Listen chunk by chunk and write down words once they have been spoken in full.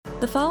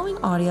The following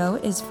audio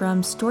is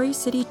from Story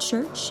City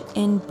Church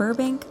in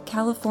Burbank,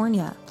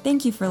 California.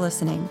 Thank you for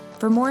listening.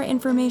 For more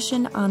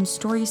information on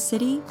Story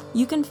City,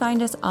 you can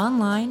find us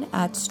online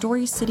at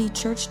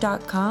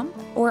storycitychurch.com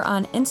or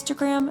on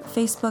Instagram,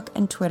 Facebook,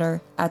 and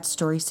Twitter at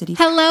Story City.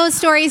 Hello,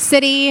 Story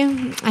City.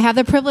 I have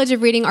the privilege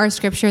of reading our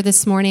scripture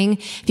this morning.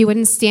 If you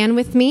wouldn't stand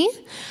with me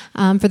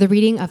for the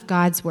reading of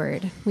God's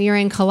Word. We are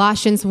in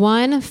Colossians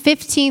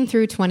 1:15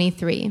 through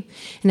 23,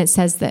 and it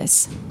says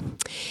this.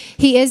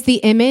 He is the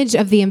image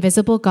of the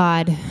invisible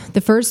God, the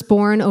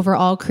firstborn over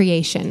all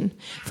creation.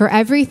 For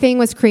everything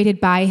was created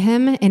by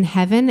him in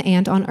heaven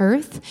and on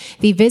earth,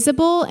 the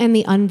visible and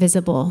the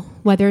invisible,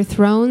 whether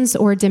thrones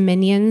or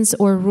dominions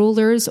or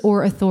rulers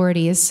or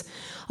authorities.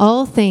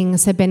 All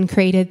things have been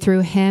created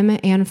through him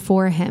and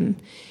for him.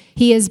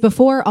 He is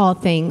before all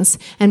things,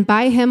 and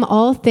by him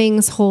all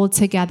things hold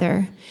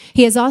together.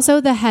 He is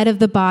also the head of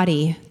the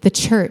body, the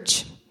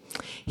church.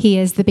 He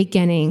is the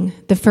beginning,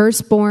 the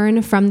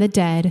firstborn from the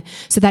dead,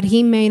 so that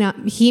he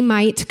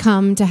might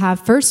come to have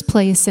first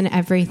place in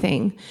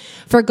everything.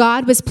 For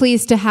God was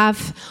pleased to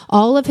have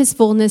all of his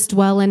fullness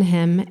dwell in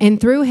him, and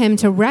through him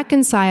to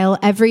reconcile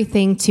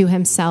everything to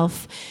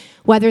himself,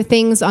 whether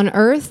things on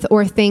earth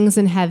or things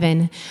in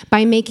heaven,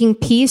 by making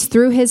peace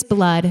through his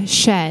blood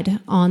shed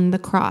on the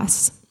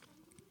cross.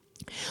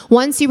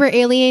 Once you were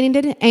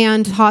alienated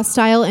and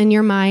hostile in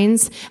your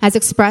minds, as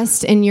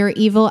expressed in your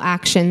evil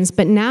actions,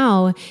 but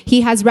now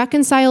he has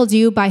reconciled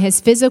you by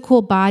his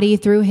physical body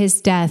through his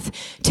death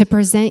to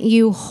present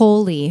you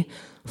holy,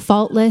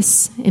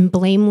 faultless, and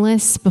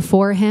blameless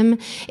before him,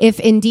 if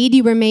indeed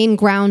you remain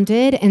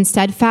grounded and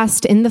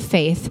steadfast in the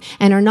faith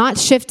and are not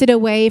shifted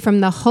away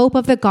from the hope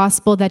of the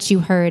gospel that you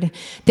heard.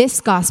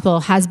 This gospel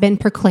has been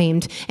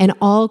proclaimed in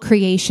all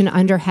creation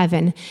under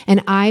heaven,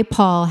 and I,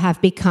 Paul, have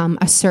become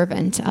a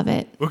servant of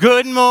it. Well,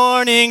 good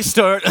morning,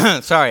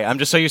 Sorry, I'm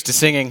just so used to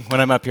singing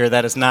when I'm up here.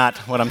 That is not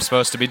what I'm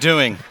supposed to be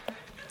doing.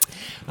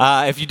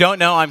 If you don't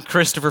know, I'm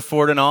Christopher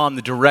Fortinall. I'm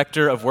the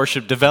Director of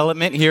Worship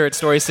Development here at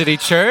Story City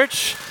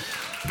Church.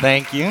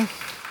 Thank you.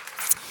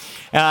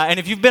 And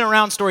if you've been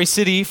around Story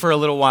City for a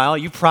little while,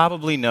 you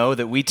probably know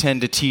that we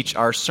tend to teach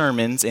our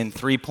sermons in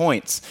 3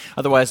 points,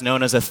 otherwise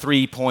known as a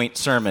 3-point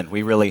sermon.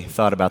 We really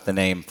thought about the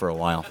name for a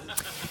while.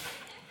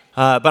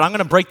 But I'm going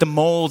to break the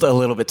mold a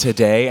little bit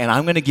today, and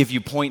I'm going to give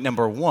you point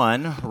number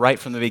 1 right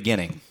from the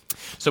beginning.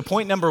 So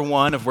point number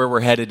 1 of where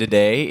we're headed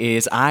today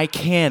is I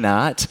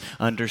cannot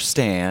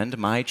understand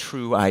my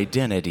true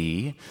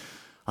identity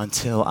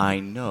until I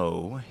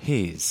know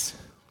his.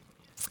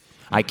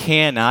 I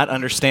cannot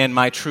understand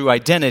my true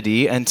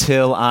identity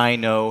until I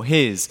know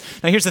his.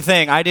 Now, here's the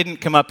thing. I didn't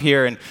come up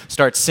here and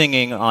start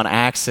singing on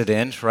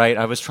accident, right?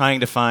 I was trying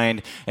to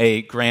find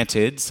a,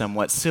 granted,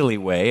 somewhat silly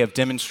way of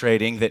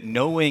demonstrating that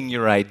knowing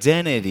your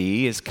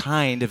identity is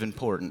kind of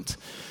important.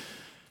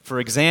 For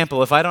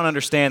example, if I don't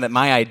understand that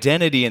my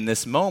identity in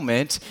this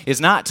moment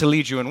is not to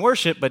lead you in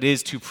worship, but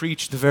is to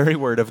preach the very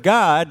word of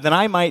God, then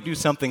I might do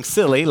something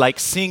silly like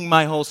sing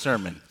my whole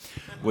sermon,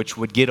 which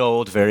would get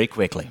old very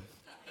quickly.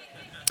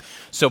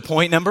 So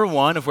point number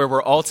 1 of where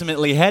we're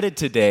ultimately headed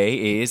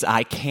today is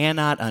I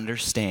cannot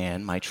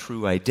understand my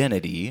true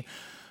identity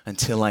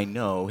until I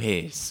know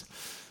his.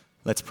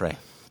 Let's pray.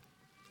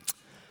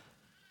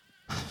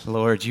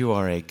 Lord, you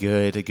are a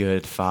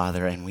good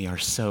Father, and we are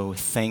so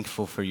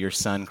thankful for your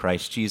Son,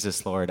 Christ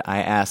Jesus, Lord. I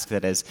ask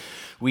that as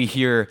we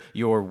hear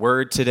your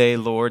word today,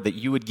 Lord, that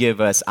you would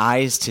give us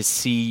eyes to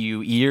see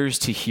you, ears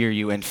to hear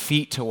you, and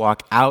feet to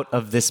walk out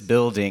of this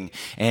building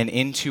and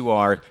into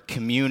our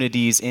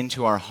communities,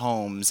 into our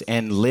homes,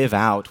 and live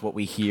out what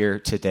we hear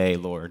today,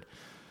 Lord.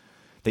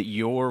 That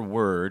your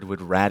word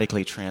would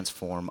radically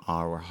transform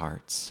our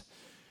hearts.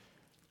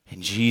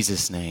 In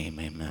Jesus' name,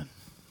 amen.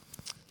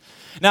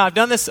 Now, I've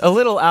done this a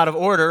little out of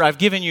order. I've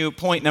given you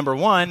point number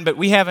 1, but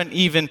we haven't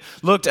even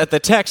looked at the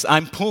text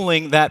I'm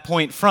pulling that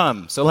point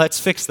from. So let's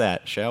fix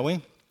that, shall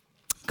we?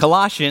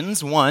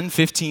 Colossians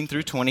 1:15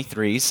 through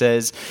 23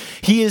 says,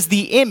 He is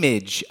the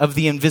image of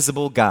the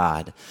invisible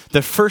God,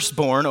 the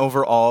firstborn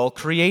over all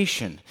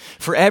creation.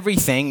 For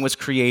everything was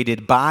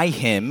created by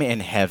him in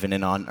heaven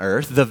and on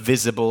earth, the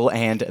visible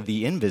and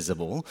the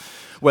invisible.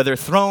 Whether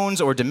thrones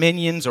or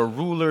dominions or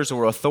rulers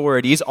or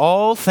authorities,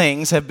 all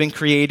things have been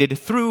created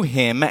through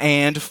him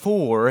and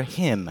for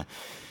him.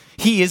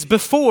 He is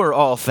before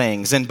all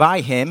things, and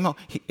by him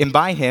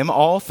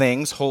all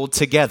things hold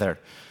together.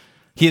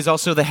 He is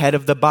also the head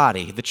of the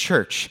body, the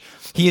church.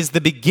 He is the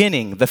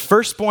beginning, the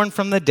firstborn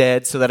from the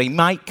dead, so that he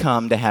might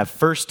come to have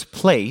first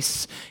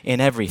place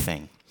in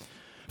everything.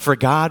 For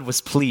God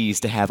was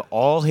pleased to have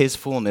all his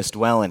fullness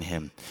dwell in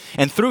him,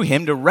 and through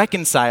him to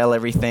reconcile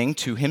everything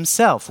to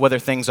himself, whether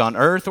things on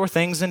earth or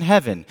things in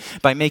heaven,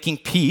 by making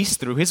peace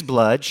through his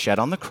blood shed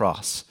on the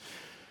cross.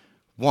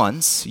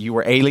 Once you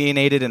were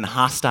alienated and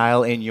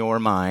hostile in your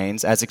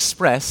minds, as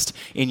expressed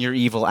in your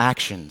evil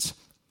actions.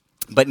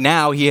 But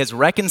now he has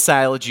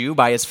reconciled you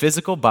by his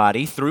physical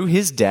body through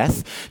his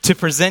death to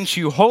present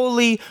you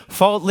holy,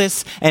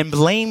 faultless, and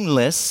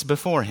blameless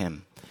before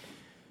him.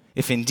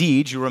 if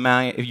indeed you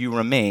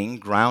remain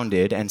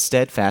grounded and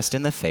steadfast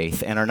in the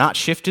faith and are not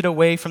shifted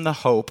away from the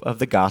hope of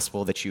the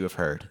gospel that you have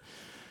heard.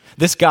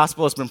 This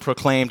gospel has been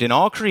proclaimed in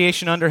all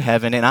creation under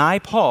heaven, and I,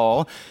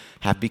 Paul,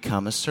 have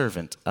become a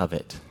servant of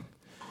it.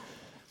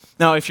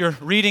 Now, if you're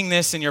reading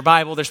this in your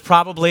Bible, there's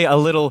probably a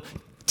little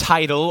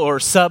title or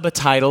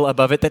subtitle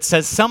above it that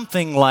says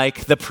something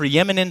like the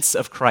preeminence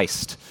of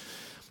Christ.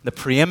 I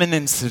feel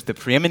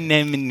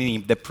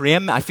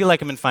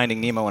like I'm in Finding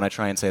Nemo when I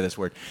try and say this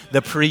word.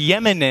 The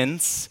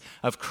preeminence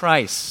of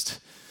Christ.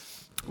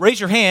 Raise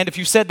your hand if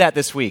you said that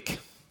this week.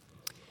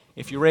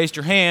 If you raised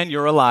your hand,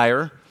 you're a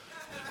liar.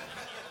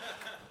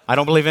 I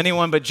don't believe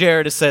anyone but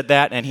Jared has said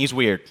that, and he's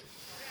weird.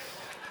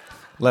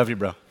 Love you,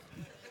 bro.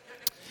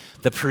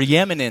 The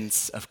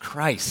preeminence of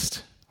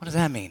Christ. What does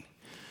that mean?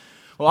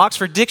 Well,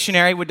 Oxford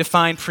Dictionary would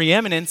define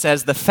preeminence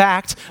as the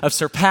fact of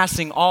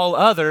surpassing all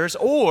others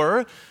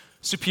or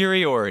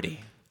superiority.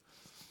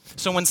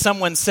 So when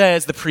someone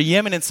says the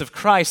preeminence of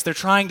Christ, they're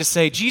trying to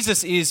say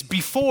Jesus is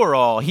before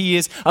all. He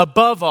is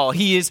above all.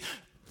 He is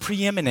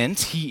preeminent.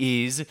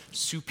 He is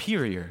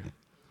superior.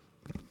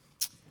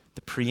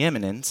 The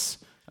preeminence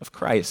of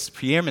Christ.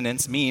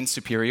 Preeminence means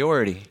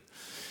superiority.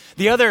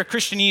 The other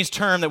Christianese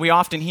term that we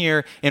often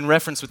hear in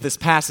reference with this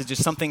passage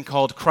is something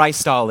called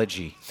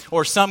Christology,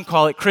 or some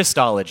call it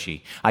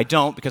Christology. I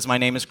don't, because my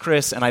name is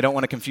Chris and I don't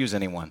want to confuse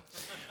anyone.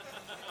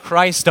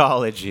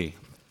 Christology.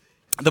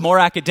 The more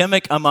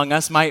academic among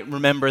us might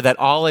remember that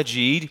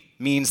ology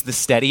means the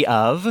study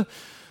of.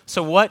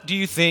 So what do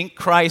you think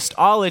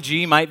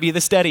Christology might be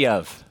the study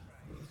of?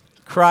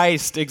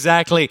 Christ,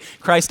 exactly.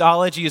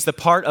 Christology is the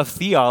part of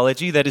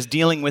theology that is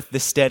dealing with the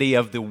study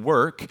of the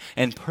work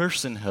and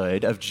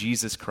personhood of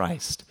Jesus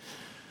Christ.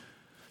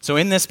 So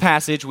in this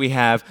passage, we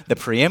have the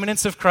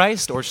preeminence of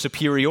Christ or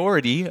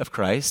superiority of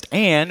Christ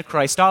and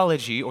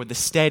Christology or the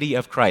study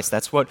of Christ.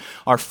 That's what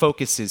our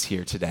focus is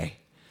here today.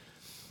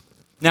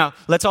 Now,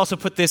 let's also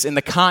put this in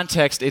the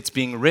context it's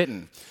being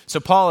written. So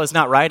Paul is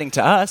not writing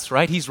to us,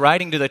 right? He's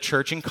writing to the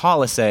church in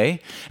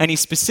Colossae, and he's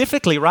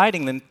specifically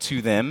writing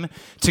to them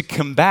to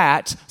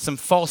combat some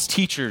false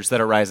teachers that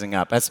are rising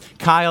up. As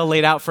Kyle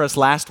laid out for us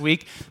last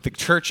week, the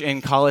church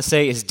in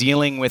Colossae is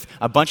dealing with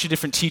a bunch of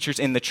different teachers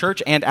in the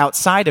church and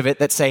outside of it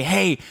that say,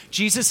 hey,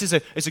 Jesus is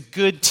a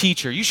good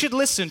teacher. You should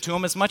listen to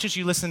him as much as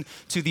you listen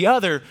to the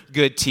other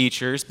good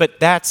teachers, but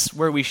that's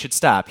where we should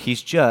stop.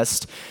 He's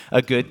just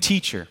a good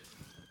teacher.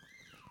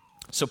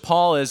 So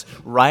Paul is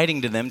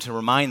writing to them to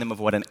remind them of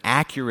what an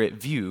accurate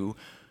view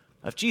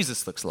of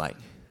Jesus looks like.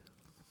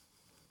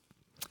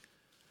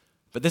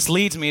 But this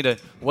leads me to,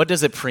 what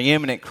does a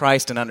preeminent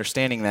Christ and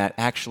understanding that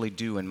actually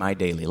do in my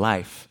daily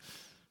life?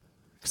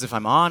 Because if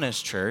I'm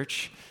honest,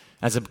 church,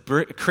 as a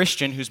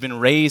Christian who's been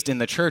raised in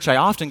the church, I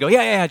often go,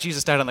 yeah,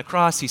 Jesus died on the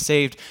cross, he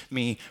saved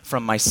me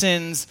from my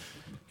sins,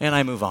 and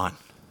I move on.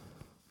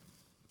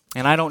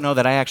 And I don't know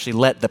that I actually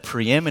let the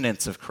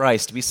preeminence of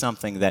Christ be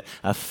something that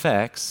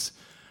affects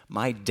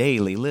my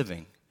daily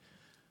living.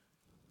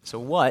 So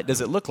what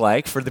does it look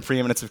like for the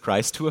preeminence of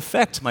Christ to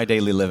affect my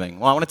daily living?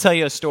 Well, I want to tell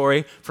you a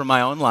story from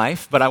my own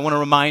life, but I want to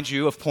remind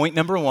you of point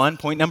number one.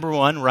 Point number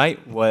one,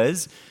 right,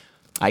 was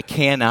I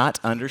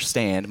cannot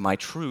understand my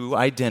true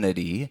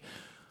identity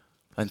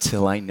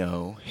until I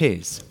know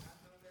His.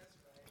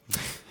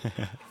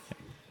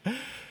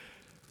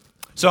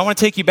 So I want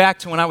to take you back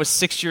to when I was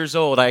 6 years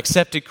old. I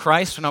accepted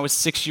Christ when I was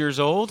 6 years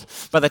old.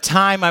 By the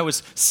time I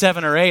was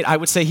 7 or 8, I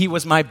would say He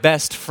was my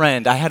best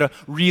friend. I had a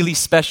really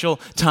special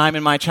time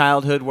in my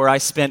childhood where I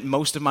spent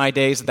most of my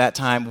days at that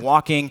time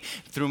walking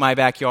through my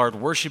backyard,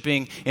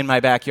 worshiping in my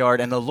backyard,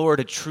 and the Lord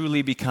had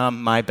truly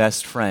become my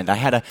best friend. I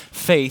had a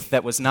faith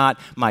that was not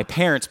my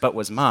parents' but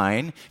was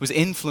mine. It was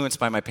influenced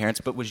by my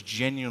parents but was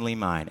genuinely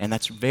mine, and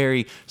that's a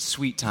very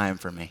sweet time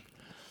for me.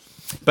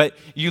 But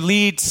you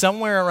lead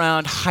somewhere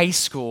around high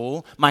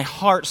school, my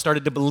heart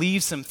started to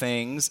believe some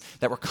things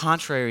that were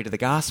contrary to the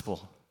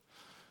gospel.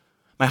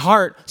 My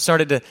heart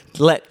started to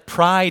let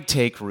pride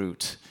take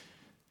root.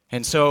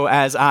 And so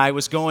as I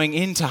was going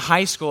into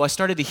high school, I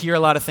started to hear a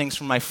lot of things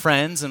from my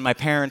friends and my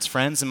parents'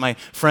 friends and my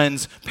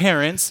friends'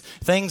 parents.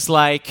 Things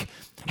like,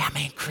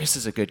 Chris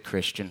is a good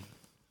Christian.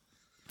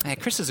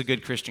 Chris is a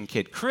good Christian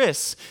kid.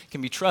 Chris can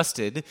be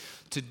trusted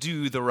to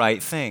do the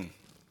right thing.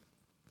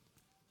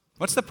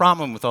 What's the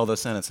problem with all those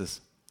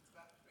sentences?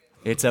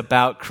 It's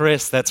about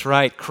Chris. That's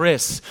right.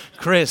 Chris.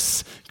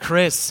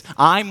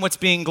 I'm what's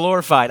being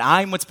glorified.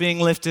 I'm what's being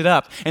lifted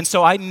up. And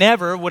so I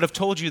never would have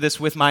told you this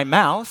with my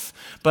mouth,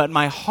 but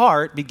my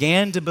heart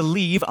began to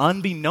believe,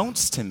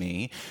 unbeknownst to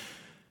me,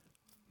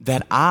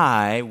 that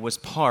I was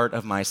part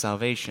of my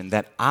salvation,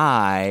 that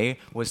I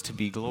was to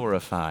be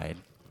glorified.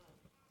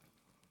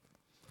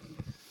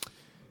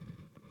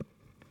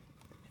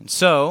 And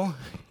so,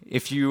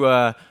 if you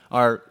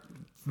are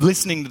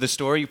listening to the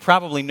story, you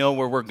probably know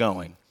where we're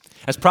going.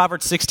 As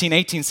Proverbs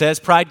 16:18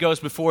 says, pride goes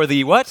before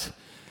the what?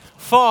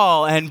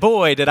 Fall, and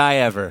boy, did I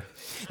ever.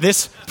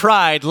 This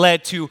pride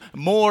led to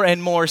more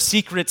and more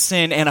secret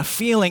sin and a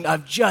feeling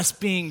of just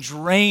being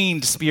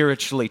drained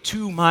spiritually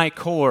to my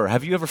core.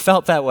 Have you ever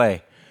felt that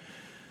way?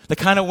 The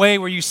kind of way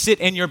where you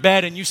sit in your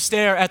bed and you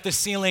stare at the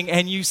ceiling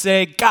and you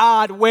say,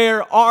 God,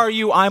 where are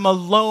you? I'm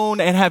alone,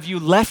 and have you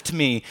left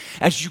me?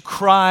 As you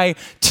cry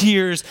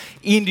tears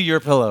into your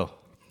pillow.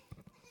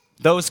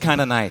 Those kind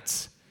of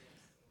nights.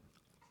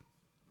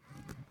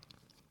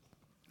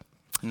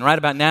 And right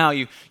about now,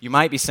 you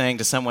might be saying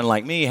to someone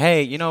like me,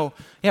 hey,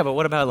 but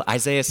what about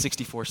Isaiah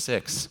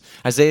 64:6?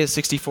 Isaiah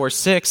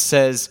 64:6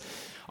 says,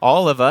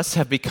 all of us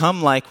have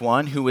become like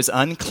one who is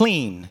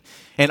unclean,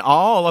 and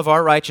all of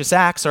our righteous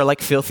acts are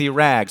like filthy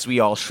rags. We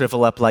all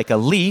shrivel up like a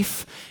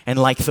leaf, and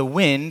like the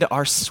wind,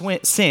 our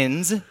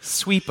sins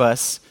sweep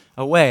us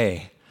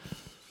away.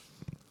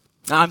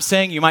 Now, I'm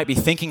saying you might be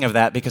thinking of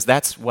that because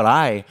that's what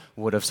I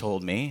would have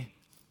told me.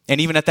 And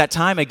even at that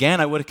time,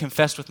 again, I would have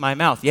confessed with my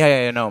mouth,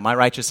 no, my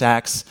righteous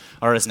acts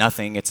are as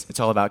nothing. It's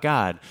all about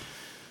God.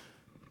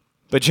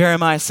 But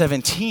Jeremiah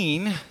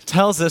 17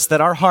 tells us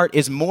that our heart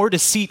is more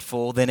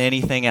deceitful than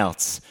anything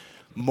else.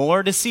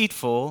 More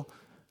deceitful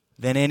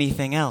than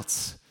anything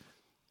else.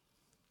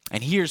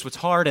 And here's what's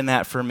hard in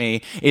that for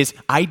me is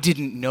I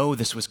didn't know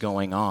this was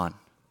going on.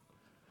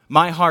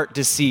 My heart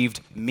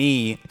deceived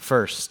me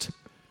first.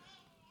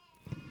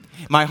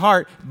 My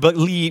heart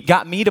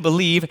got me to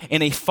believe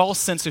in a false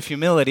sense of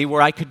humility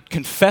where I could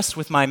confess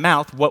with my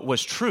mouth what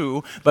was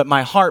true, but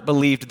my heart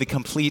believed the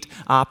complete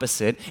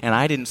opposite, and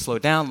I didn't slow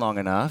down long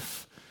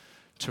enough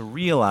to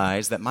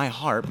realize that my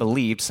heart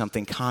believed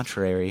something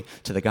contrary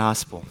to the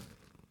gospel.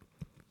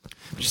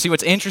 But you see,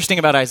 what's interesting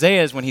about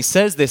Isaiah is when he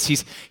says this,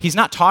 he's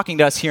not talking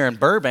to us here in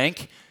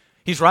Burbank.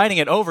 He's writing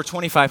it over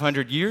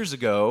 2,500 years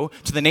ago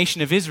to the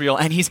nation of Israel,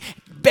 and he's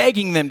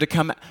begging them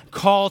to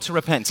call to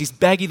repentance. He's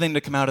begging them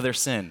to come out of their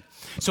sin.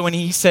 So when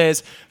he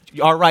says,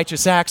 our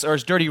righteous acts are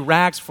as dirty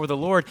rags for the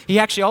Lord, he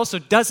actually also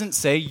doesn't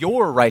say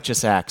your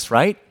righteous acts,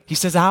 right? He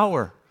says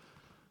our.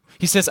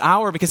 He says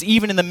our because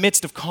even in the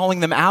midst of calling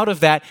them out of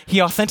that, he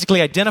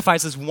authentically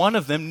identifies as one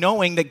of them,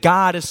 knowing that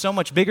God is so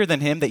much bigger than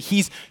him, that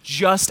he's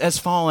just as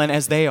fallen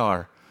as they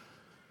are.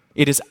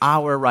 It is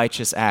our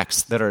righteous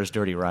acts that are as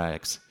dirty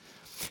rags.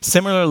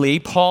 Similarly,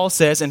 Paul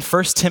says in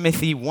 1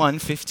 Timothy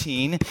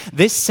 1:15,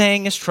 this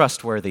saying is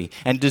trustworthy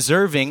and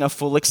deserving of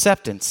full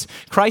acceptance.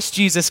 Christ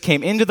Jesus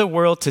came into the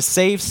world to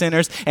save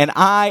sinners, and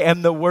I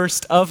am the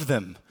worst of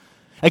them.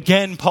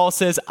 Again, Paul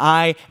says,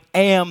 I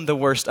am the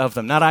worst of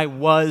them, not I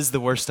was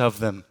the worst of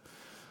them.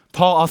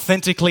 Paul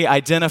authentically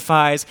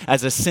identifies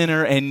as a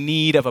sinner in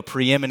need of a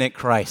preeminent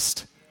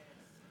Christ.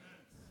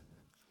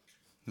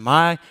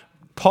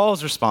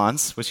 Paul's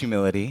response was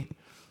humility,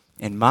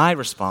 and my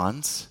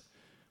response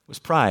was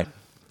pride.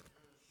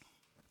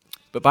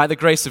 But by the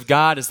grace of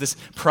God, as this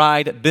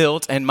pride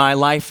built and my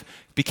life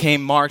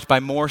became marked by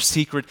more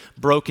secret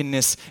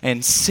brokenness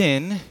and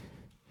sin,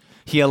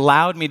 he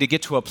allowed me to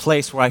get to a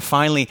place where I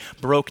finally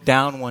broke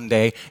down one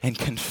day and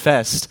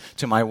confessed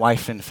to my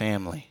wife and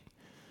family.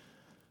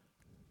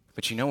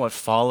 But you know what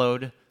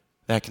followed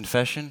that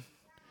confession?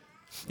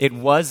 It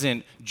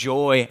wasn't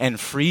joy and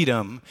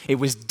freedom. It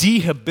was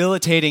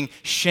debilitating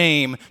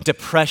shame,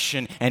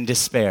 depression, and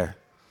despair.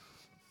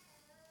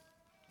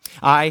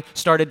 I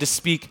started to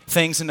speak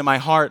things into my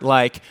heart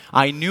like,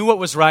 I knew what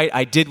was right,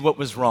 I did what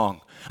was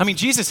wrong. I mean,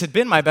 Jesus had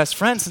been my best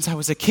friend since I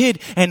was a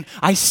kid, and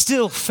I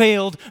still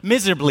failed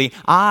miserably.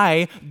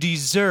 I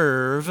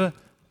deserve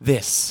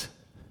this.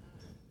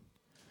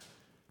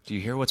 Do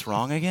you hear what's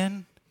wrong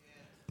again?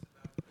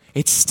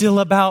 It's still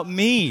about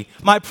me.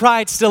 My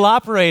pride's still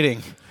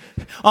operating.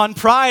 On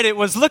pride, it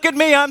was, look at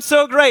me, I'm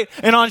so great.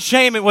 And on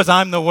shame, it was,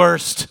 I'm the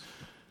worst.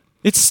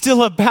 It's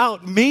still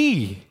about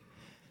me.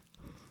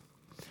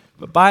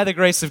 But by the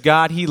grace of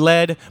God, he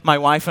led my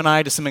wife and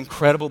I to some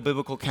incredible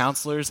biblical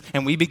counselors,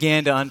 and we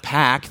began to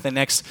unpack the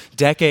next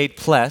decade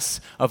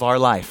plus of our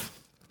life.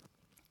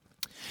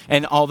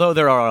 And although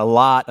there are a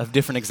lot of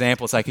different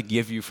examples I could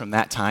give you from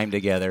that time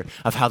together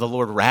of how the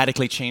Lord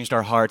radically changed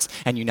our hearts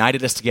and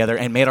united us together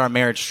and made our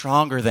marriage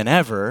stronger than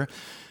ever,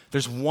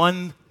 there's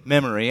one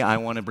memory I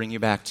want to bring you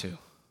back to.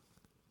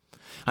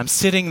 I'm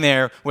sitting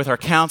there with our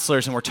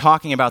counselors and we're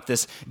talking about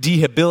this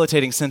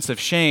debilitating sense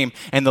of shame,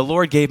 and the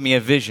Lord gave me a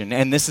vision,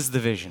 and this is the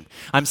vision.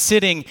 I'm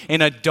sitting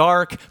in a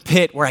dark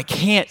pit where I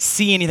can't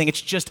see anything.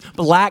 It's just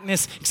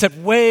blackness, except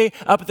way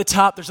up at the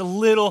top there's a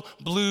little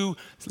blue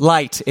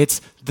light.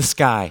 It's the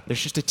sky.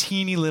 There's just a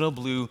teeny little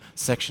blue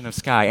section of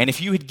sky. And if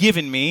you had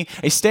given me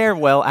a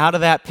stairwell out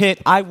of that pit,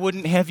 I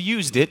wouldn't have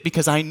used it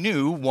because I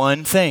knew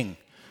one thing.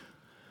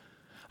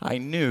 I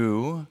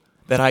knew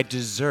that I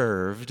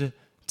deserved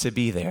to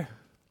be there.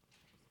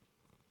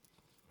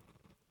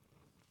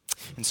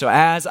 And so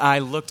as I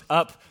looked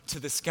up to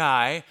the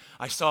sky,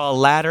 I saw a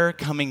ladder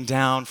coming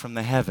down from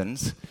the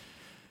heavens,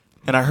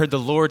 and I heard the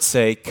Lord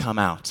say, "Come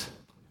out."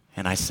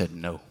 And I said,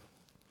 "No."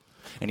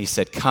 And he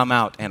said, "Come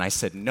out." And I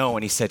said, "No."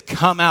 And he said,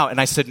 "Come out." And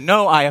I said,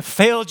 "No, I have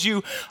failed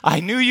you. I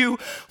knew you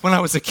when I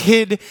was a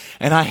kid,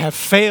 and I have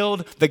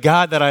failed the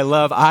God that I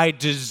love. I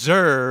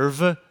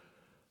deserve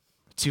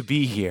to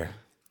be here."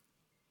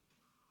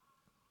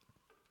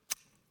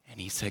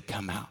 And he said,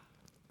 "Come out."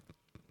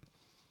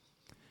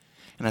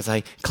 And as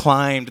I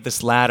climbed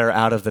this ladder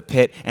out of the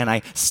pit and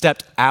I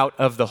stepped out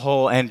of the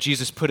hole and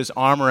Jesus put his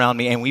arm around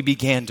me and we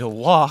began to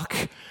walk,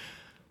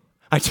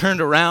 I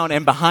turned around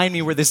and behind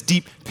me where this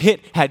deep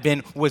pit had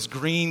been was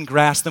green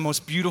grass, the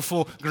most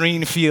beautiful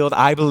green field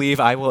I believe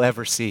I will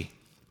ever see.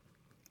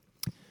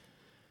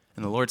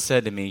 And the Lord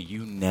said to me,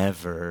 you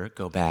never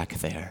go back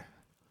there.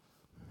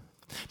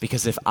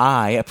 Because if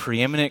I, a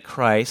preeminent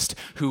Christ,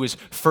 who is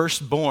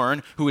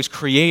firstborn, who is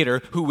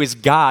creator, who is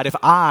God, if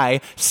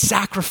I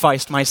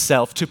sacrificed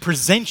myself to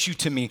present you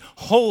to me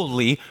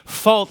holy,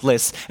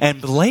 faultless, and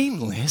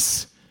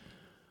blameless,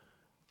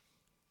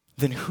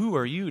 then who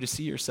are you to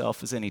see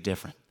yourself as any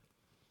different?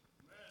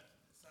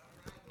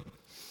 You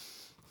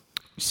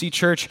see,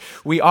 church,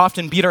 we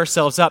often beat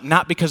ourselves up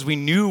not because we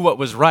knew what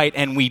was right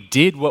and we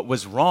did what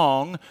was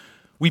wrong.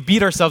 We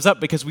beat ourselves up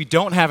because we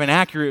don't have an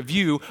accurate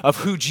view of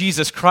who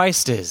Jesus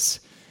Christ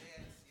is.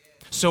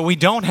 So we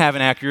don't have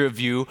an accurate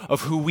view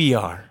of who we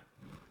are.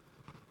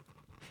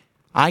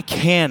 I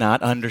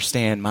cannot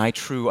understand my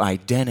true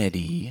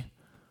identity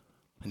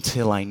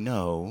until I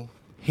know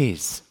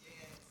His.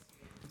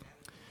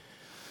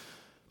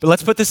 But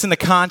let's put this in the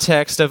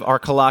context of our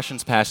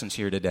Colossians passage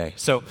here today.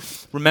 So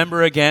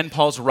remember again,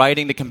 Paul's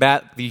writing to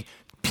combat the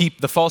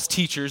false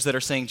teachers that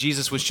are saying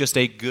Jesus was just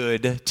a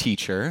good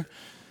teacher.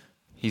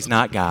 He's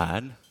not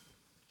God.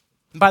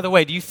 And by the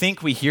way, do you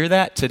think we hear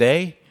that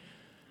today?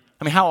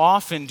 I mean, how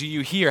often do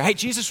you hear, hey,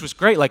 Jesus was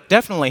great. Like,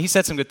 definitely, he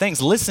said some good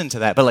things. Listen to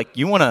that. But, like,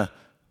 you want to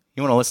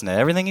listen to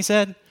everything he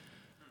said?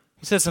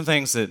 He said some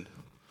things that,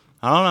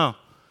 I don't know.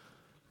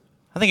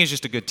 I think he's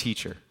just a good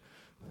teacher.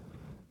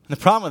 And the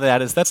problem with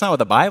that is that's not what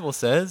the Bible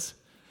says.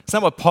 It's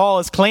not what Paul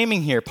is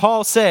claiming here.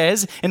 Paul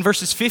says in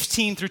verses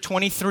 15 through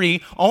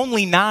 23,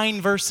 only 9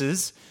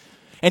 verses,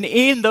 and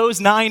in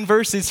those 9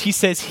 verses, he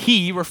says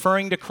he,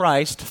 referring to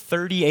Christ,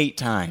 38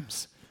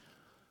 times.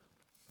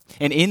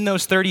 And in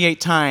those 38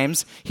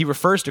 times, he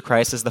refers to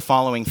Christ as the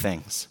following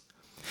things.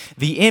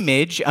 The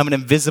image of an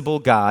invisible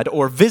God,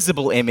 or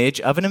visible image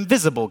of an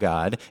invisible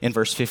God, in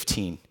verse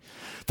 15.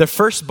 The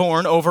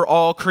firstborn over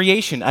all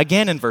creation,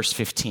 again in verse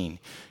 15.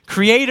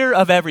 Creator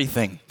of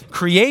everything.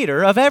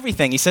 Creator of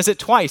everything. He says it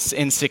twice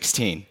in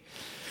 16.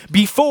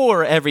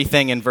 Before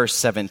everything in verse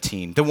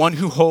 17. The one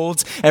who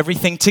holds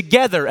everything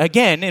together,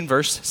 again in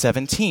verse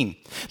 17.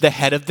 The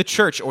head of the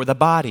church or the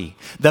body.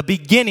 The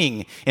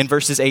beginning in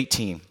verses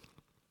 18.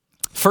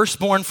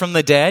 Firstborn from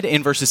the dead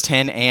in verses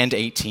 10 and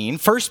 18.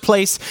 First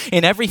place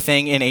in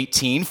everything in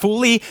 18.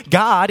 Fully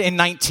God in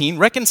 19.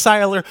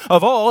 Reconciler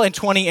of all in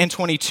 20 and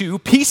 22.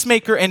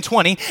 Peacemaker in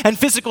 20. And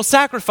physical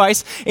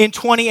sacrifice in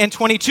 20 and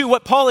 22.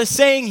 What Paul is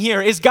saying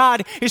here is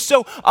God is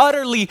so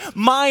utterly,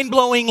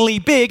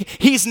 mind-blowingly big,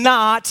 he's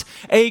not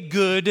a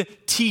good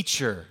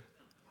teacher.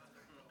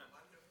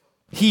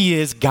 He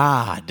is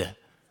God.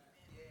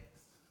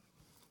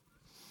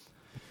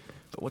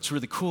 What's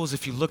really cool is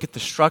if you look at the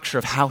structure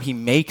of how he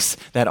makes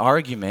that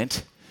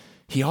argument,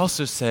 he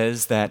also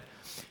says that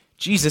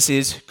Jesus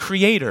is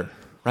creator,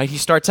 right? He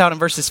starts out in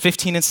verses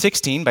 15 and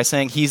 16 by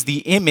saying he's the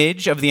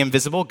image of the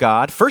invisible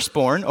God,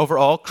 firstborn over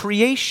all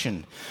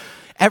creation.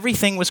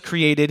 Everything was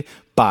created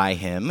by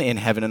him in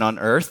heaven and on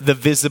earth, the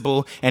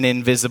visible and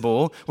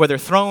invisible, whether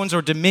thrones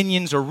or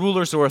dominions or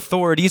rulers or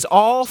authorities,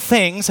 all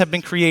things have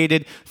been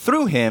created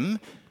through him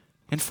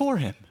and for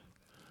him.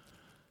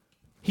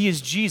 He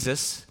is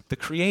Jesus, the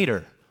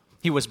creator.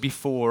 He was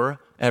before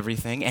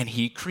everything, and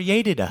he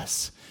created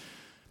us.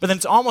 But then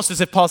it's almost as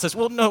if Paul says,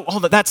 well, no,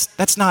 hold on,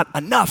 that's not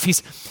enough.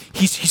 He's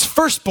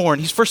firstborn.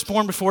 He's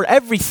firstborn before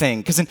everything.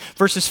 Because in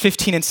verses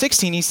 15 and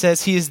 16, he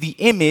says he is the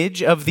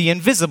image of the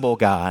invisible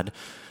God,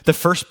 the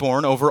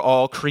firstborn over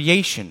all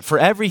creation. For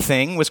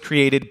everything was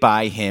created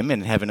by him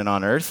in heaven and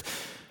on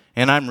earth.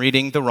 And I'm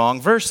reading the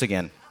wrong verse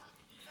again.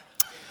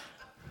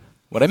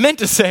 What I meant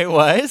to say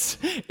was,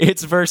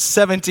 it's verse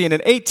 17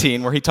 and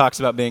 18 where he talks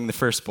about being the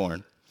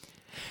firstborn.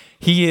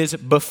 He is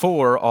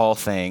before all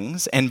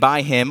things, and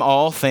by him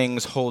all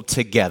things hold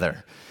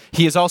together.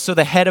 He is also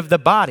the head of the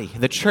body,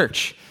 the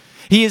church.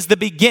 He is the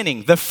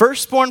beginning, the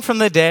firstborn from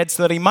the dead,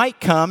 so that he might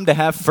come to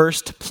have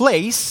first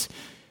place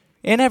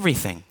in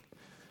everything.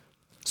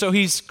 So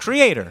he's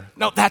creator.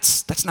 No,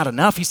 that's not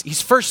enough.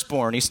 He's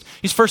firstborn.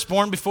 He's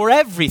firstborn before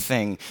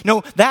everything.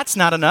 No, that's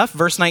not enough.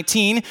 Verse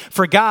 19,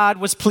 for God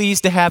was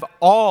pleased to have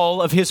all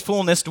of his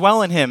fullness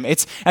dwell in him.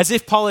 It's as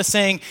if Paul is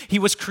saying he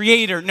was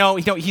creator. No,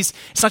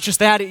 it's not just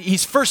that.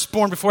 He's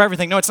firstborn before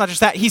everything. No, it's not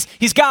just that.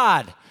 He's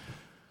God.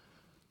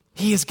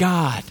 He is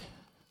God.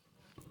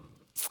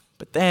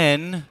 But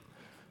then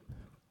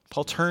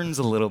Paul turns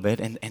a little bit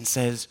and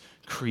says,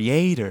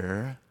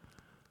 creator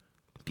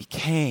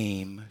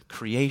became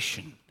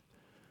creation.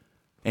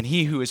 And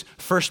he who is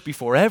first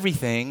before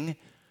everything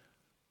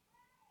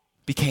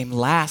became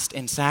last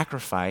in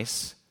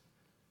sacrifice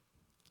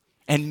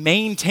and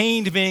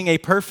maintained being a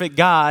perfect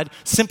God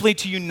simply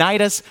to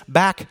unite us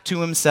back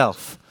to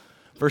himself.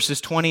 Verses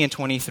 20 and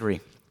 23.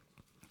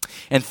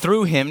 And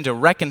through him to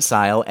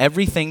reconcile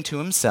everything to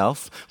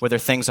himself, whether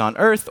things on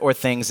earth or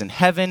things in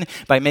heaven,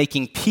 by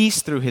making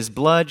peace through his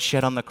blood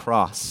shed on the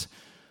cross.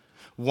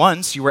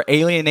 Once you were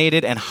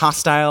alienated and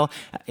hostile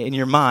in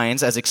your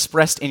minds as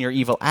expressed in your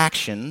evil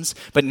actions,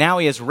 but now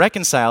he has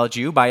reconciled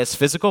you by his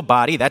physical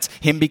body, that's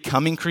him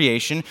becoming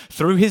creation,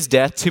 through his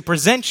death to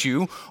present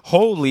you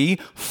holy,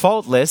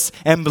 faultless,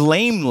 and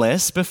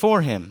blameless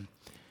before him.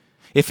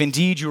 If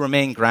indeed you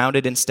remain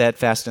grounded and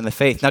steadfast in the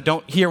faith. Now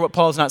don't hear what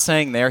Paul's not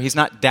saying there. He's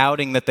not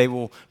doubting that they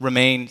will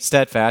remain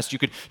steadfast. You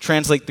could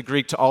translate the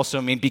Greek to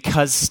also mean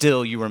because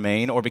still you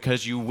remain or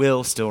because you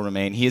will still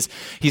remain. He's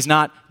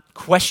not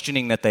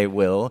questioning that they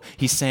will.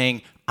 He's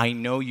saying, I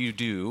know you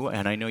do,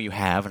 and I know you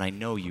have, and I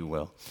know you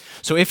will.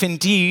 So if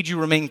indeed you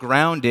remain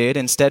grounded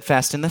and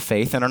steadfast in the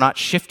faith and are not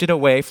shifted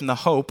away from the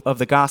hope of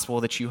the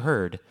gospel that you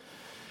heard.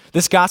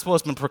 This gospel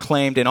has been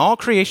proclaimed in all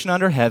creation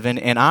under heaven,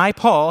 and I,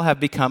 Paul, have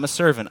become a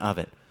servant of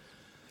it.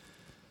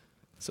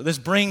 So this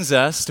brings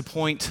us to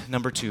point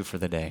number 2 for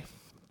the day.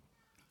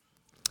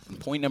 And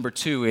point number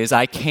 2 is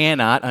I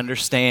cannot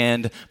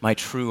understand my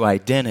true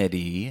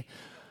identity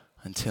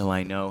until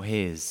I know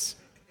his.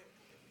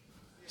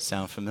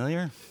 Sound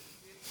familiar?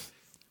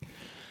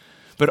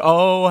 But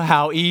oh,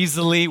 how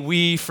easily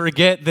we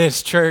forget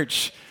this,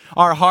 church.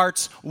 Our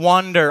hearts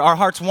wander,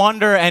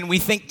 and we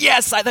think,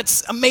 yes,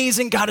 that's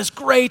amazing, God is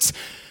great.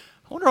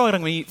 I wonder what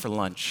I'm going to eat for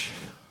lunch.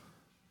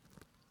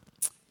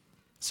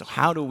 So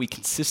how do we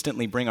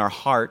consistently bring our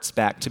hearts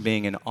back to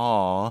being in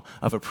awe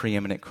of a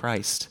preeminent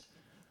Christ?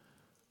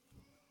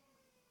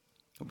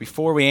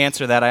 Before we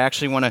answer that, I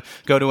actually want to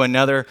go to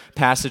another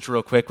passage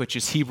real quick, which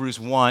is Hebrews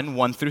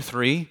 1 through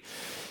 3.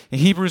 In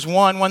Hebrews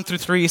 1 through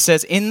 3, it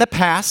says, in the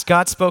past,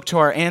 God spoke to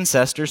our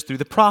ancestors through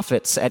the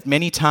prophets at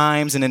many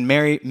times and in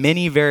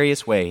many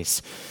various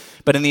ways.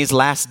 But in these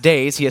last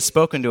days, he has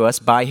spoken to us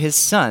by his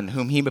Son,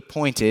 whom he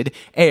appointed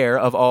heir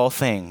of all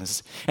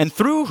things, and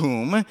through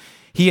whom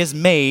he has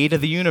made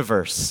the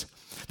universe.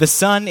 The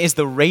Son is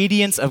the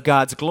radiance of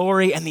God's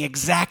glory and the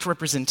exact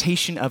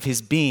representation of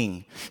his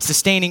being,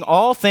 sustaining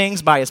all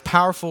things by his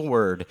powerful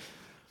word.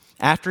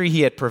 After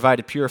he had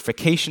provided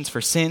purifications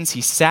for sins, he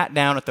sat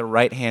down at the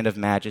right hand of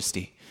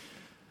majesty.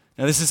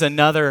 Now, this is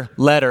another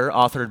letter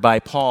authored by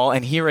Paul,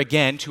 and here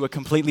again to a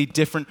completely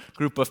different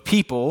group of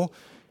people.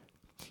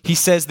 He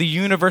says the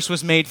universe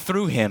was made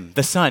through him,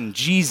 the Son,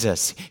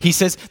 Jesus. He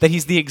says that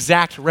he's the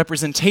exact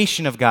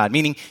representation of God,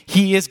 meaning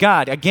he is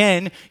God.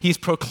 Again, he's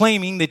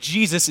proclaiming that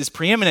Jesus is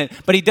preeminent,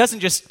 but he doesn't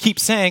just keep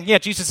saying, yeah,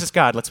 Jesus is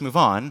God, let's move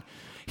on.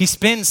 He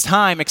spends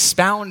time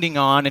expounding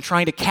on and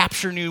trying to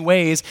capture new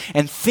ways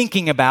and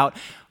thinking about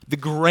the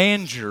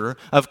grandeur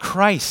of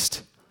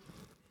Christ.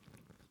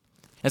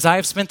 As I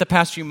have spent the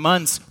past few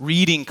months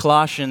reading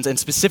Colossians and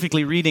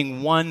specifically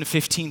reading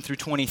 1:15 through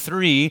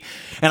 23,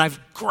 and I've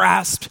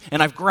grasped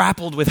and I've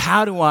grappled with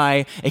how do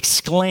I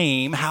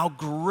exclaim how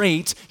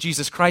great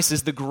Jesus Christ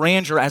is, the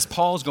grandeur as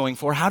Paul's going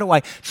for, how do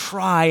I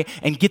try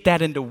and get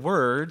that into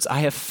words, I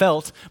have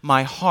felt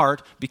my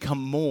heart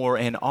become more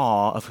in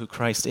awe of who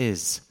Christ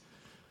is.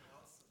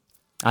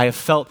 I have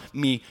felt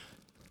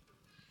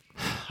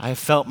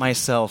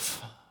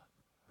myself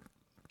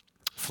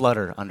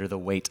flutter under the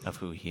weight of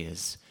who he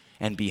is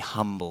and be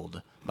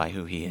humbled by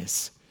who he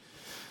is.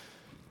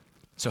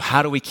 So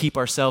how do we keep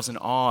ourselves in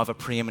awe of a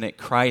preeminent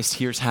Christ?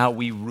 Here's how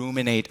we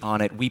ruminate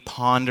on it. We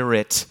ponder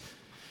it.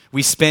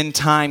 We spend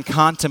time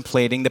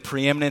contemplating the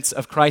preeminence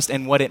of Christ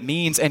and what it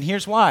means. And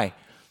here's why.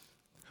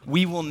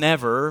 We will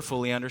never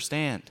fully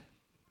understand.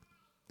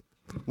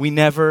 We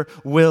never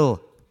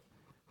will.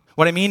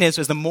 What I mean is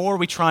the more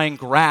we try and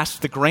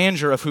grasp the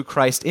grandeur of who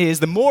Christ is,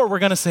 the more we're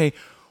going to say,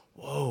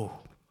 whoa,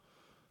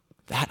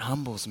 that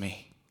humbles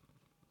me.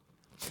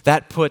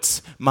 That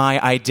puts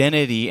my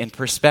identity in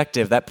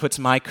perspective. That puts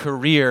my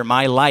career,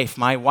 my life,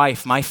 my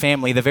wife, my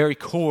family, the very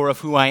core of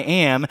who I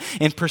am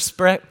in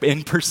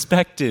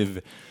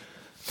perspective.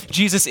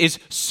 Jesus is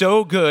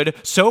so good,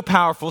 so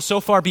powerful, so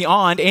far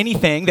beyond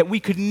anything that we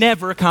could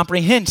never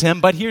comprehend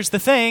him. But here's the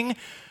thing,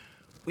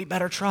 we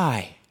better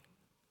try.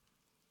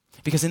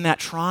 Because in that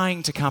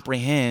trying to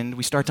comprehend,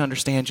 we start to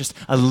understand just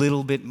a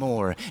little bit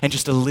more, and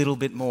just a little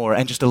bit more,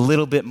 and just a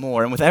little bit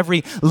more. And with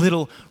every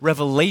little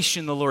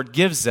revelation the Lord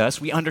gives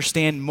us, we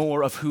understand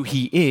more of who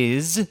he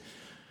is.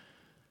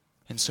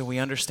 And so we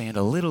understand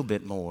a little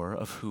bit more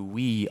of who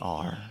we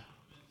are.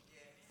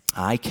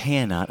 I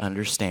cannot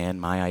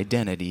understand my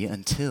identity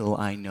until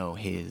I know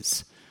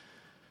his.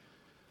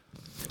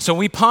 So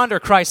we ponder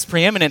Christ's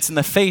preeminence in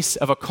the face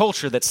of a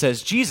culture that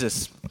says,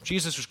 Jesus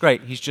was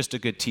great, he's just a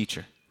good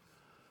teacher.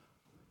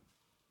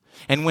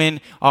 And when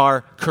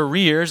our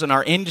careers and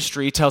our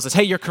industry tells us,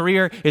 hey, your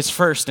career is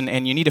first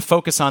and you need to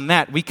focus on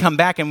that, we come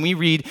back and we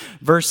read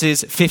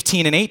verses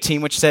 15 and 18,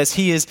 which says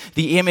he is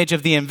the image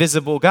of the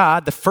invisible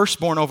God, the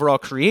firstborn over all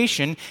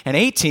creation. And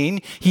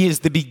 18, he is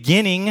the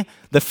beginning,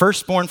 the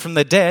firstborn from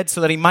the dead, so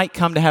that he might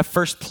come to have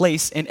first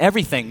place in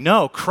everything.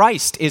 No,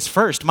 Christ is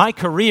first. My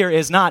career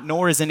is not,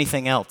 nor is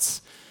anything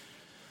else.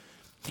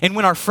 And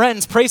when our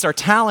friends praise our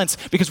talents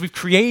because we've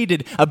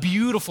created a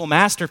beautiful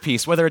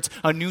masterpiece, whether it's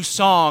a new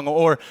song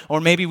or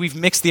maybe we've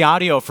mixed the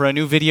audio for a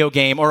new video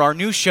game or our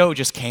new show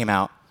just came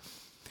out,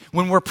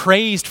 When we're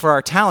praised for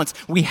our talents,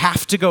 we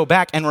have to go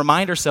back and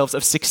remind ourselves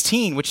of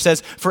 16, which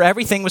says, "For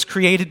everything was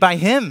created by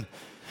him.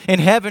 In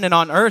heaven and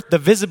on earth, the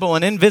visible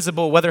and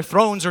invisible, whether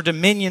thrones or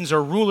dominions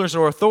or rulers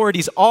or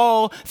authorities,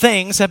 all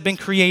things have been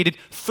created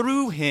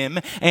through him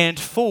and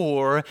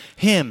for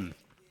him."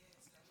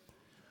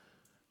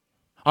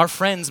 Our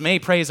friends may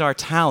praise our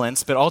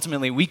talents, but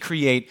ultimately we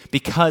create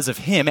because of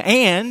him,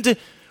 and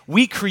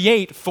we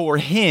create for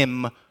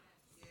him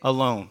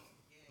alone.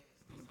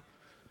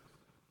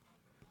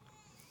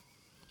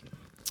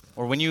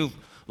 Or when you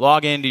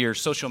log into your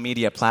social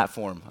media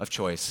platform of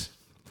choice,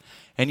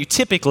 and you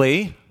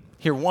typically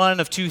hear one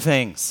of two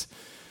things.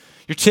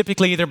 You're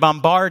typically either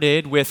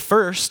bombarded with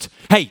first,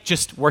 hey,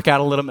 just work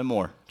out a little bit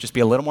more. Just be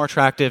a little more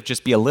attractive.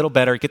 Just be a little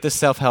better. Get this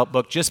self-help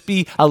book. Just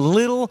be a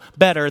little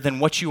better than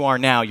what you are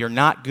now. You're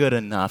not good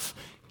enough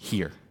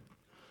here.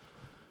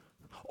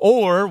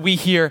 Or we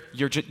hear,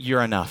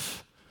 you're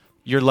enough.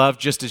 You're loved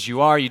just as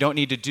you are. You don't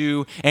need to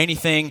do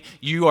anything.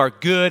 You are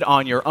good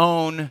on your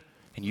own,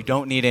 and you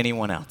don't need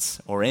anyone else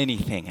or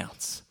anything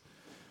else.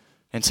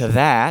 And to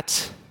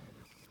that,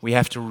 we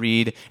have to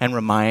read and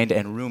remind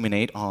and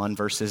ruminate on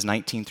verses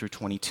 19 through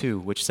 22,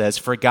 which says,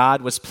 "For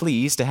God was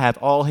pleased to have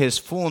all his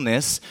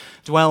fullness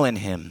dwell in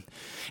him,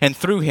 and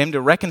through him to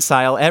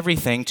reconcile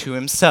everything to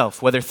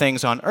himself, whether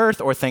things on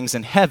earth or things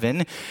in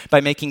heaven, by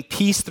making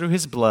peace through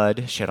his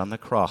blood shed on the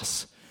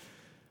cross.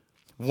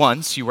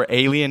 Once you were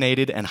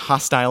alienated and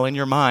hostile in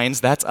your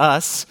minds," that's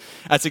us,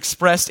 "as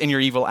expressed in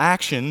your evil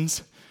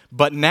actions,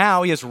 but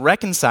now he has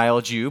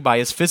reconciled you by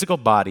his physical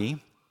body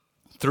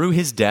through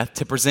his death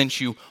to present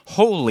you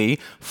holy,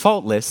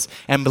 faultless,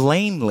 and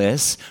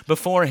blameless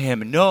before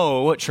him."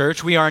 No,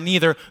 church, we are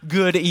neither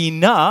good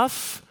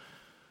enough,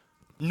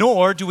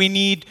 nor do we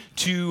need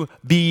to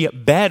be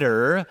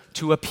better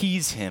to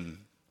appease him.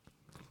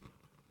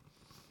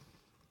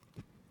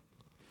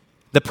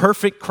 The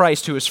perfect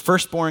Christ, who is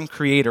firstborn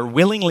creator,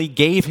 willingly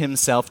gave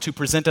himself to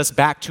present us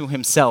back to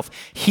himself.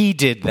 He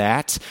did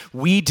that.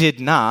 We did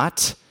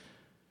not.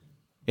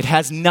 It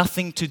has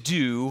nothing to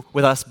do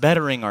with us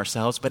bettering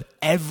ourselves, but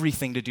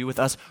everything to do with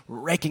us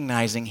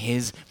recognizing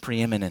his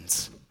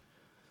preeminence.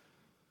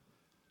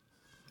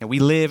 And we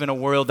live in a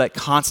world that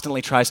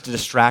constantly tries to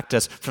distract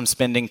us from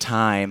spending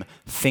time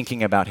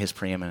thinking about his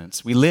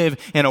preeminence. We live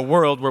in a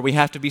world where we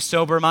have to be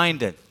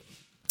sober-minded.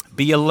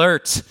 Be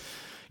alert.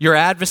 Your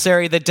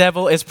adversary, the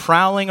devil, is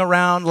prowling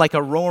around like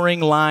a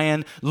roaring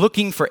lion,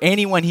 looking for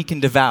anyone he can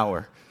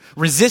devour.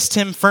 Resist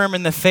him firm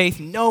in the faith,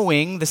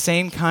 knowing the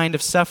same kind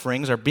of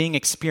sufferings are being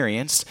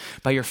experienced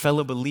by your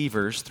fellow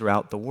believers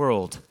throughout the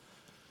world.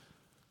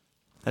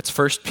 That's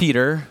 1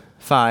 Peter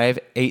 5,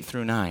 8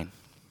 through 9.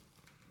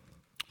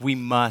 We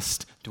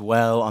must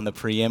dwell on the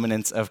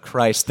preeminence of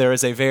Christ. There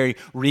is a very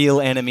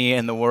real enemy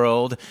in the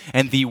world,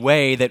 and the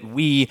way that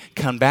we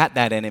combat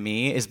that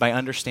enemy is by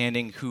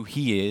understanding who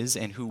he is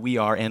and who we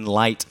are in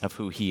light of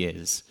who he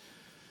is.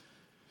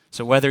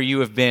 So whether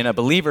you have been a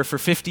believer for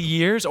 50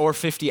 years or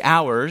 50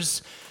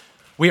 hours,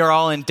 we are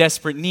all in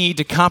desperate need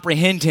to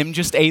comprehend him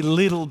just a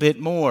little bit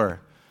more.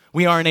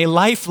 We are in a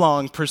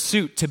lifelong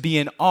pursuit to be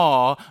in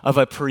awe of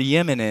a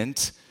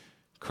preeminent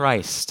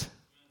Christ.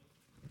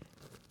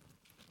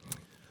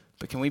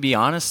 But can we be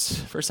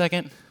honest for a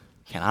second?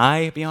 Can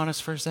I be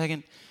honest for a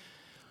second?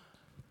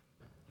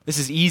 This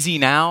is easy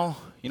now.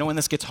 You know when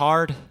this gets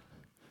hard?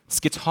 This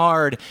gets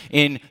hard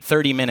in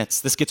 30 minutes.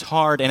 This gets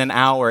hard in an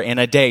hour, in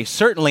a day,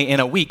 certainly in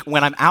a week.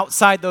 When I'm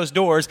outside those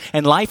doors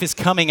and life is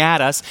coming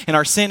at us and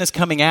our sin is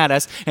coming at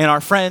us and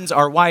our friends,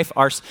 our wife,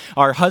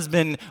 our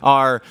husband,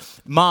 our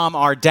mom,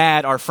 our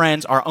dad, our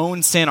friends, our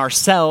own sin,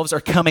 ourselves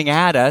are coming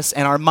at us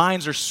and our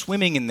minds are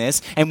swimming in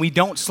this and we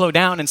don't slow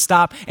down and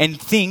stop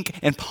and think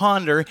and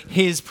ponder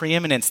his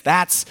preeminence.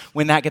 That's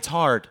when that gets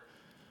hard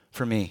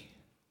for me.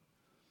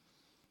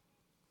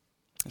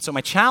 And so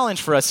my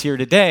challenge for us here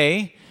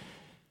today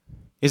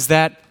is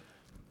that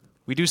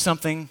we do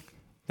something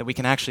that we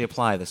can actually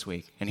apply this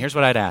week. And here's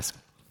what I'd ask.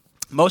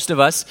 Most of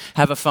us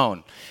have a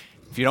phone.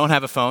 If you don't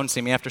have a phone,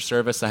 see me after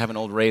service. I have an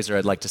old razor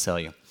I'd like to sell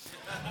you.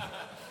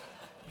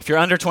 If you're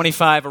under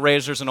 25, a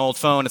razor's an old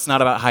phone. It's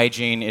not about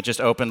hygiene. It just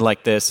opened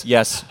like this.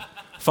 Yes,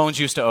 phones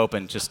used to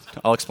open.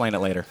 I'll explain it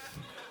later.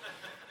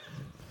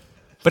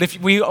 But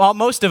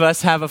most of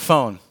us have a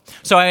phone.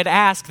 So I'd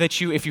ask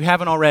that you, if you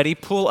haven't already,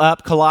 pull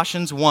up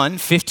Colossians 1,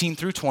 15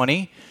 through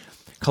 20.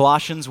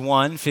 Colossians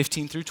 1,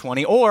 15 through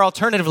 20. Or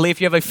alternatively,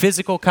 if you have a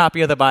physical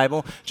copy of the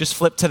Bible, just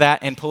flip to that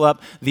and pull up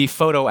the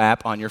photo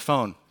app on your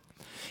phone.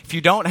 If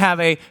you don't have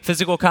a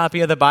physical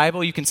copy of the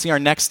Bible, you can see our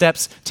Next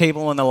Steps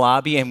table in the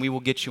lobby, and we will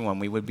get you one.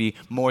 We would be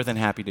more than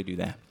happy to do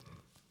that.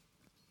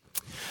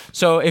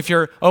 So if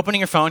you're opening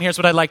your phone, here's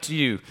what I'd like to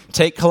do.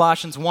 Take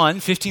Colossians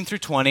 1, 15 through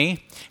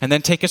 20, and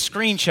then take a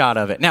screenshot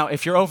of it. Now,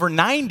 if you're over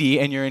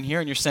 90 and you're in here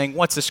and you're saying,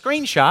 what's a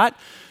screenshot?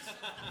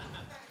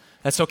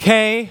 That's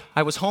okay.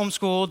 I was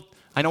homeschooled.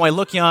 I know I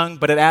look young,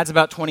 but it adds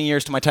about 20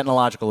 years to my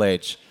technological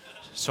age.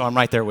 So I'm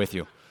right there with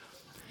you.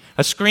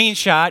 A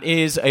screenshot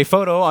is a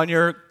photo on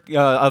your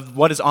of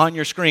what is on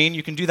your screen.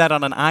 You can do that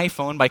on an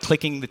iPhone by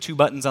clicking the two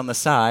buttons on the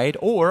side,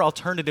 or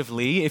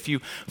alternatively, if you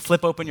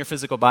flip open your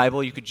physical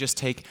Bible, you could just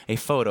take a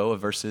photo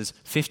of verses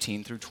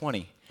 15 through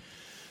 20.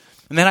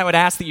 And then I would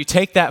ask that you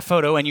take that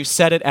photo and you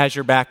set it as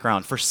your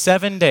background for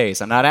 7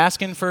 days. I'm not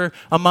asking for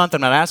a month.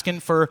 I'm not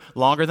asking for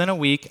longer than a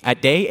week. At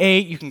day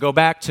 8, you can go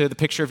back to the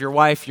picture of your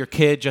wife, your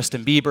kid,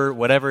 Justin Bieber,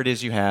 whatever it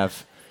is you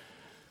have.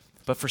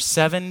 But for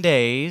 7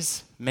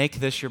 days, make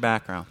this your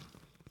background.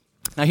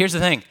 Now, here's the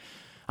thing.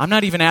 I'm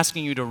not even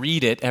asking you to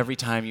read it every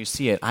time you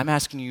see it. I'm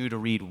asking you to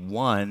read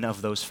one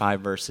of those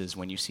 5 verses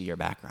when you see your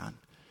background.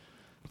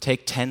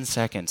 Take 10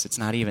 seconds. It's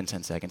not even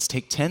 10 seconds.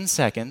 Take 10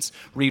 seconds,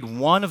 read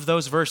one of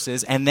those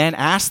verses, and then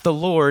ask the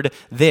Lord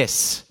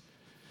this.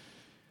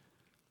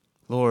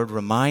 Lord,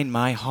 remind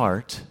my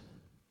heart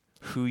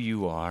who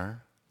you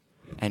are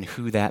and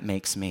who that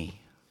makes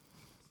me.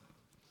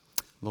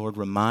 Lord,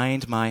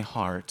 remind my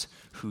heart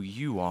who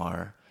you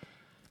are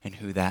and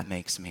who that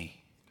makes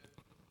me.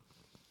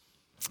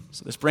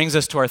 So this brings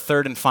us to our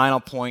third and final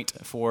point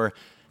for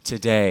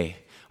today.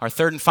 Our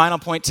third and final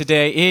point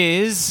today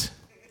is...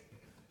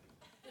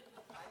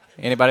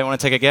 Anybody want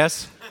to take a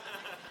guess?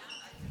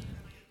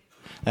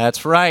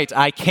 That's right.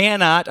 I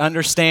cannot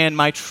understand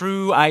my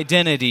true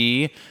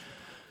identity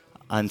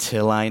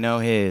until I know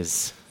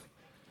His.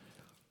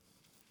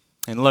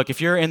 And look,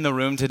 if you're in the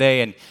room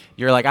today and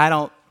you're like, I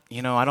don't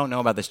know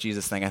about this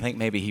Jesus thing. I think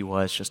maybe He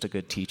was just a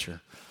good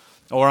teacher.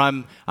 Or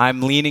I'm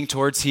leaning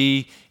towards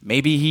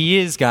maybe He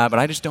is God, but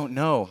I just don't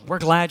know. We're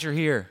glad you're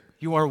here.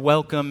 You are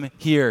welcome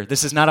here.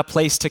 This is not a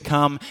place to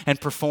come and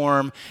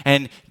perform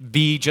and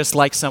be just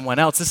like someone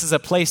else. This is a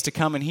place to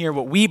come and hear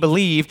what we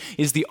believe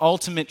is the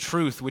ultimate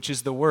truth, which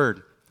is the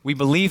Word. We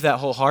believe that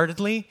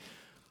wholeheartedly,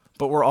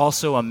 but we're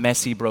also a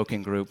messy,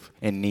 broken group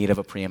in need of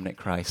a preeminent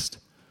Christ.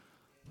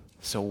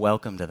 So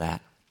welcome to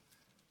that.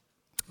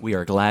 We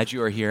are glad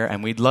you are here,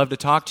 and we'd love to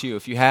talk to you.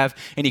 If you have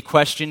any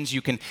questions,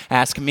 you can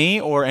ask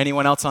me or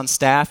anyone else on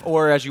staff,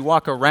 or as you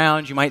walk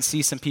around, you might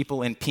see some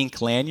people in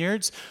pink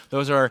lanyards.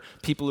 Those are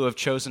people who have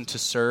chosen to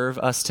serve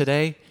us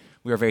today.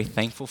 We are very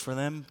thankful for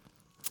them.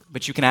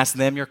 But you can ask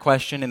them your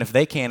question, and if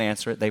they can't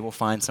answer it, they will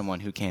find someone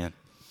who can.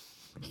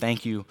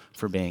 Thank you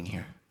for being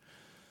here.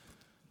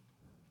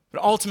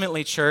 But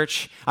ultimately,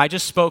 church, I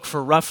just spoke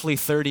for roughly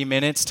 30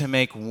 minutes to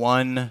make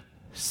one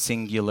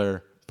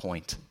singular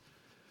point.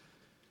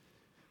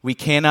 We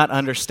cannot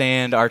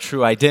understand our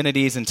true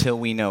identities until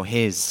we know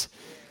His.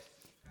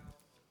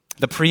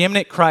 The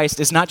preeminent Christ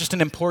is not just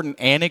an important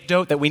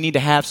anecdote that we need to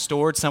have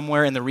stored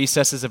somewhere in the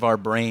recesses of our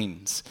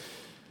brains.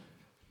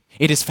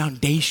 It is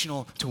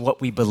foundational to what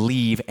we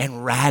believe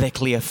and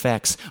radically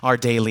affects our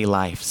daily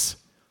lives.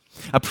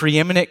 A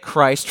preeminent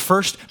Christ,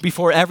 first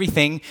before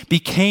everything,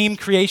 became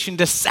creation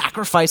to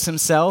sacrifice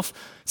Himself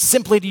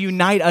simply to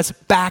unite us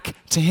back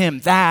to Him.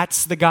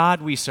 That's the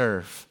God we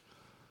serve.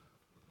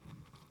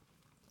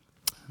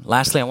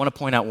 Lastly, I want to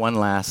point out one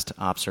last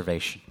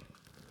observation.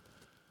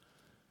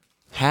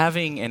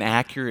 Having an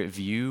accurate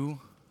view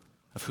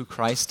of who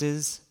Christ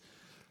is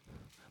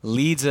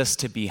leads us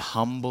to be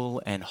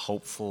humble and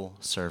hopeful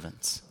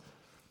servants.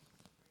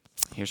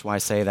 Here's why I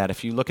say that.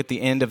 If you look at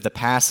the end of the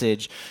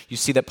passage, you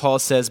see that Paul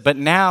says, "But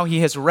now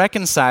He has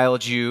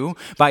reconciled you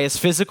by His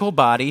physical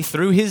body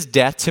through His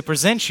death to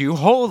present you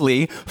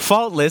holy,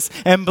 faultless,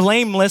 and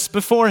blameless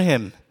before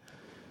Him.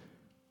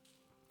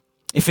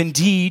 If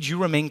indeed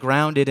you remain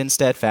grounded and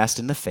steadfast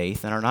in the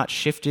faith and are not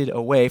shifted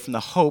away from the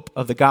hope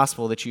of the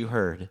gospel that you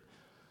heard.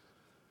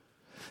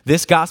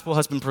 This gospel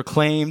has been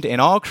proclaimed in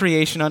all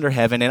creation under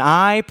heaven, and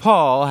I,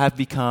 Paul, have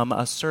become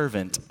a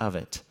servant of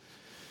it."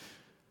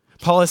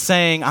 Paul is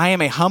saying, I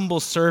am a humble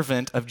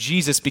servant of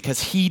Jesus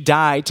because He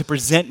died to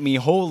present me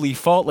holy,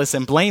 faultless,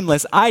 and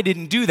blameless. I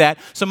didn't do that,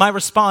 so my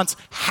response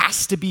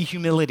has to be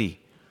humility.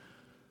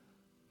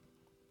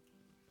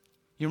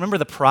 You remember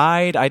the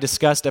pride I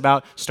discussed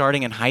about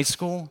starting in high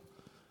school?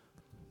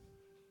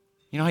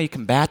 You know how you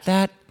combat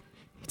that?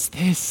 It's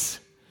this.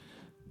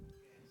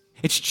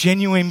 It's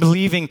genuine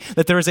believing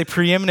that there is a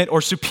preeminent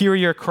or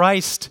superior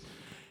Christ.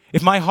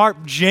 If my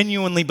heart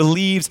genuinely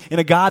believes in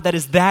a God that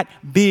is that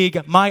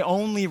big, my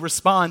only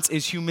response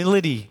is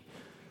humility.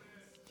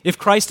 If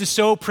Christ is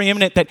so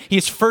preeminent that He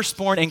is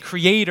firstborn and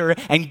creator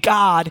and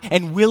God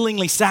and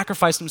willingly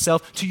sacrificed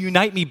Himself to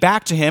unite me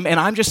back to Him, and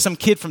I'm just some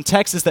kid from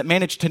Texas that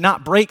managed to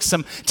not break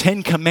some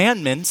 10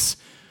 commandments,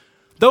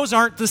 those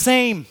aren't the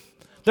same.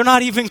 They're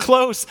not even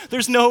close.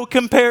 There's no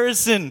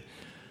comparison.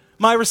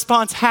 My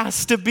response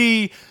has to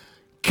be,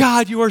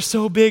 God, you are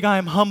so big, I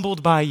am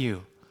humbled by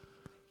you.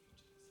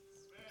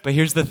 But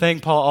here's the thing,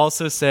 Paul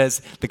also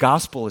says the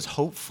gospel is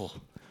hopeful.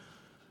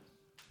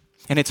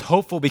 And it's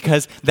hopeful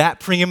because that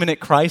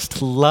preeminent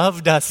Christ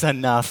loved us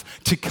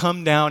enough to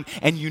come down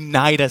and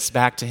unite us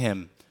back to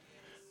Him.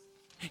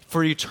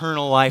 For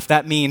eternal life,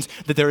 that means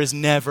that there is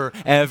never,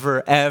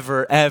 ever,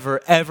 ever,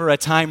 ever, ever a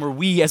time where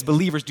we as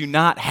believers do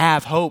not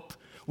have hope.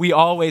 We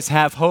always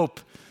have hope.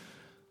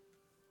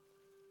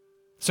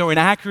 So an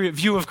accurate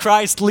view of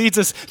Christ leads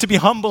us to be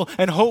humble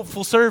and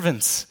hopeful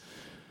servants.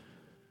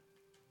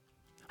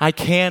 I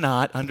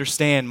cannot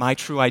understand my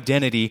true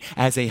identity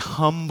as a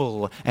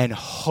humble and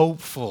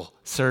hopeful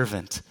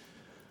servant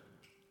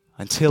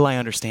until I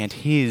understand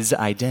his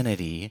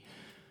identity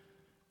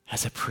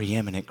as a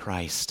preeminent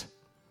Christ.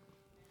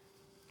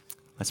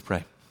 Let's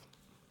pray.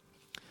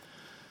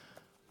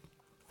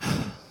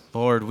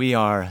 Lord, we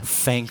are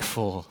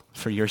thankful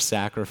for your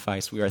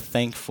sacrifice. We are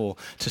thankful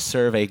to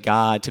serve a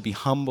God, to be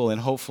humble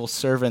and hopeful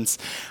servants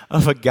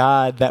of a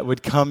God that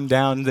would come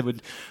down,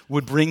 that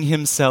would bring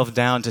himself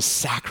down to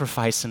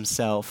sacrifice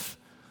himself.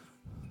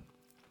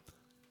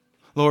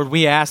 Lord,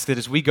 we ask that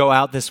as we go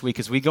out this week,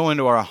 as we go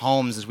into our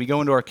homes, as we go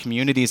into our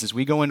communities, as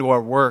we go into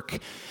our work,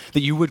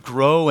 that you would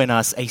grow in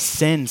us a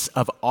sense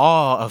of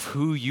awe of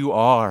who you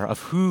are,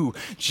 of who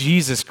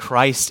Jesus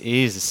Christ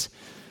is.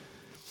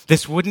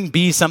 This wouldn't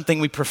be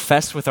something we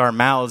profess with our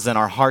mouths and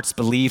our hearts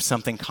believe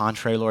something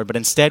contrary, Lord, but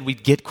instead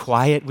we'd get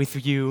quiet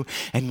with you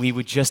and we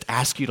would just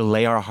ask you to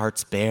lay our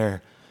hearts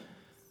bare.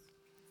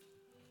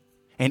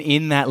 And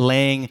in that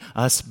laying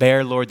us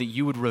bare, Lord, that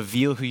you would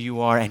reveal who you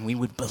are and we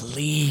would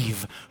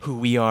believe who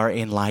we are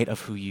in light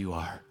of who you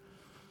are.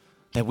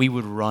 That we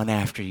would run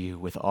after you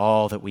with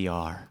all that we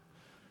are.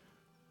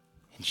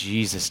 In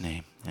Jesus'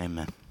 name,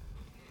 amen.